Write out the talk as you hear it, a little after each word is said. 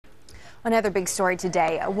Another big story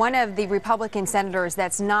today. One of the Republican senators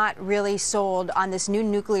that's not really sold on this new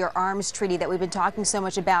nuclear arms treaty that we've been talking so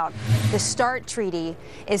much about, the START treaty,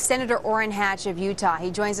 is Senator Orrin Hatch of Utah.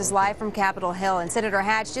 He joins us live from Capitol Hill. And Senator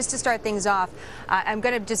Hatch, just to start things off, I'm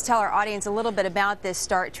going to just tell our audience a little bit about this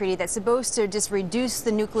START treaty that's supposed to just reduce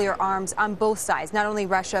the nuclear arms on both sides, not only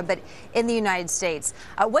Russia, but in the United States.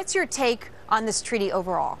 What's your take on this treaty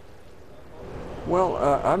overall? Well,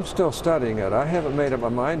 I'm still studying it. I haven't made up my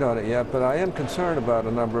mind on it yet, but I am concerned about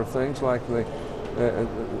a number of things, like the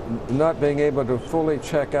not being able to fully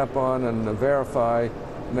check up on and verify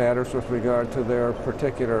matters with regard to their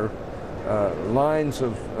particular lines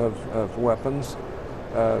of weapons.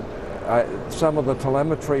 Some of the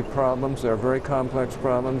telemetry problems, they're very complex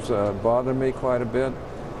problems, bother me quite a bit.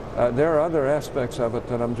 There are other aspects of it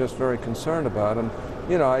that I'm just very concerned about, and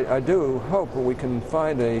you know, I do hope we can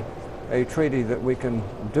find a treaty that we can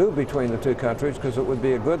do between the two countries, because it would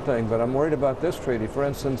be a good thing. But I'm worried about this treaty. For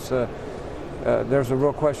instance, there's a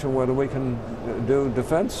real question whether we can do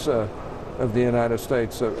defense of the United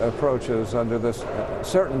States approaches under this,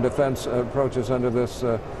 certain defense approaches under this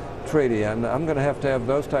treaty. And I'm going to have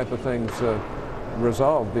those type of things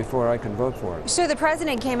resolved before I can vote for it. So the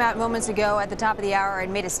president came out moments ago at the top of the hour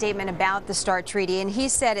and made a statement about the START treaty, and he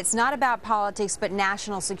said it's not about politics but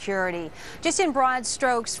national security. Just in broad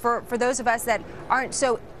strokes, for those of us that aren't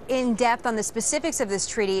so in depth on the specifics of this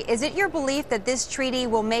treaty, is it your belief that this treaty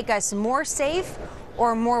will make us more safe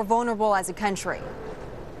or more vulnerable as a country?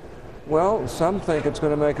 Well, some think it's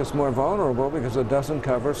going to make us more vulnerable because it doesn't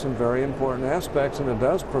cover some very important aspects, and it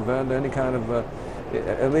does prevent any kind of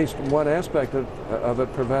at least one aspect of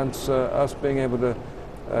it prevents us being able to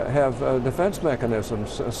have defense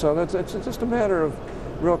mechanisms. So it's just a matter of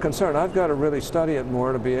real concern. I've got to really study it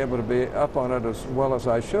more to be able to be up on it as well as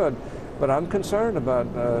I should. But I'm concerned about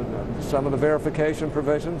some of the verification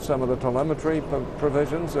provisions, some of the telemetry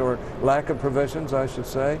provisions, or lack of provisions, I should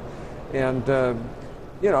say. And,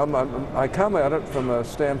 you know, I come at it from a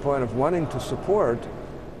standpoint of wanting to support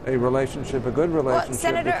a relationship, a good relationship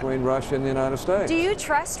Senator, between Russia and the United States. Do you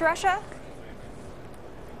trust Russia?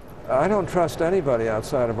 I don't trust anybody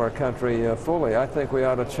outside of our country fully. I think we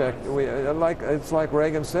ought to check. It's like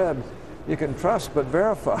Reagan said, you can trust but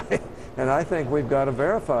verify. And I think we've got to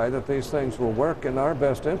verify that these things will work in our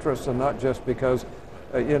best interests, and not just because,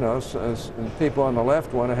 you know, people on the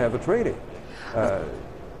left want to have a treaty.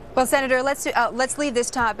 Well, Senator, let's leave this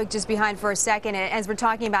topic just behind for a second. As we're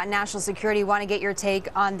talking about national security, I want to get your take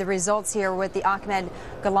on the results here with the Ahmed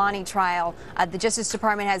Gilani trial. The Justice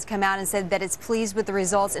Department has come out and said that it's pleased with the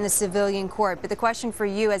results in a civilian court. But the question for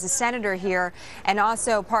you as a senator here, and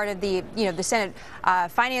also part of the, you know, the Senate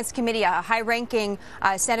Finance Committee, a high-ranking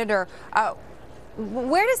senator,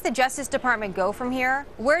 where does the Justice Department go from here?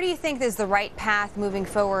 Where do you think is the right path moving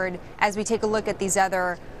forward as we take a look at these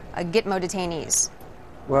other GITMO detainees?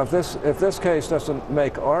 Well, if this case doesn't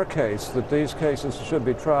make our case that these cases should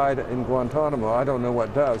be tried in Guantanamo, I don't know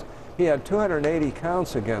what does. He had 280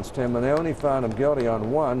 counts against him, and they only found him guilty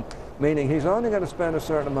on one, meaning he's only going to spend a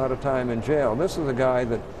certain amount of time in jail. This is a guy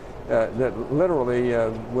that literally,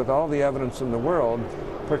 with all the evidence in the world,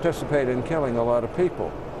 participated in killing a lot of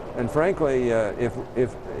people. And frankly,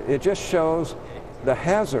 if it just shows the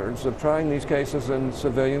hazards of trying these cases in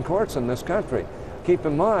civilian courts in this country. Keep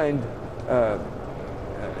in mind,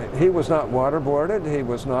 he was not waterboarded. He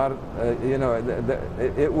was not, you know,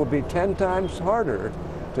 it will be 10 times harder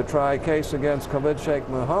to try a case against Khalid Sheikh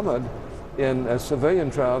Mohammed in a civilian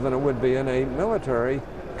trial than it would be in a military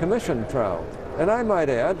commission trial. And I might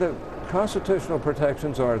add that constitutional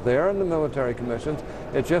protections are there in the military commissions.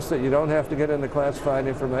 It's just that you don't have to get into classified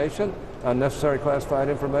information, unnecessary classified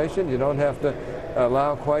information. You don't have to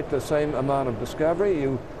allow quite the same amount of discovery.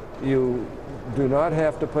 You do not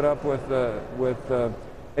have to put up with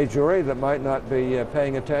a jury that might not be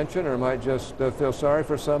paying attention, or might just feel sorry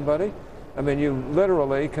for somebody. I mean, you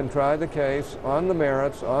literally can try the case on the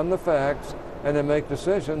merits, on the facts, and then make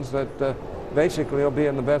decisions that basically will be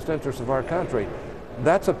in the best interest of our country.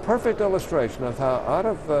 That's a perfect illustration of how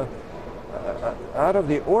out of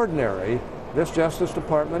the ordinary this Justice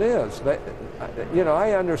Department is. You know,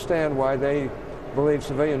 I understand why they believe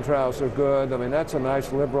civilian trials are good. I mean, that's a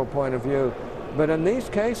nice liberal point of view. But in these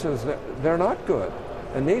cases, they're not good.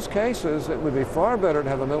 In these cases, it would be far better to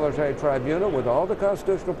have a military tribunal with all the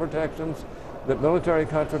constitutional protections that military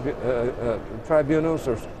tribunals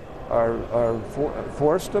are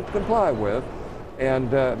forced to comply with.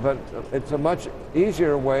 And but it's a much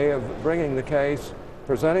easier way of bringing the case,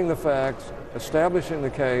 presenting the facts, establishing the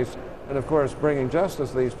case, and of course bringing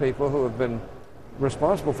justice to these people who have been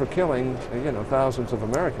responsible for killing, you know, thousands of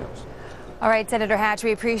Americans. All right, Senator Hatch,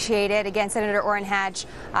 we appreciate it. Again, Senator Orrin Hatch,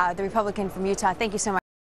 the Republican from Utah, thank you so much.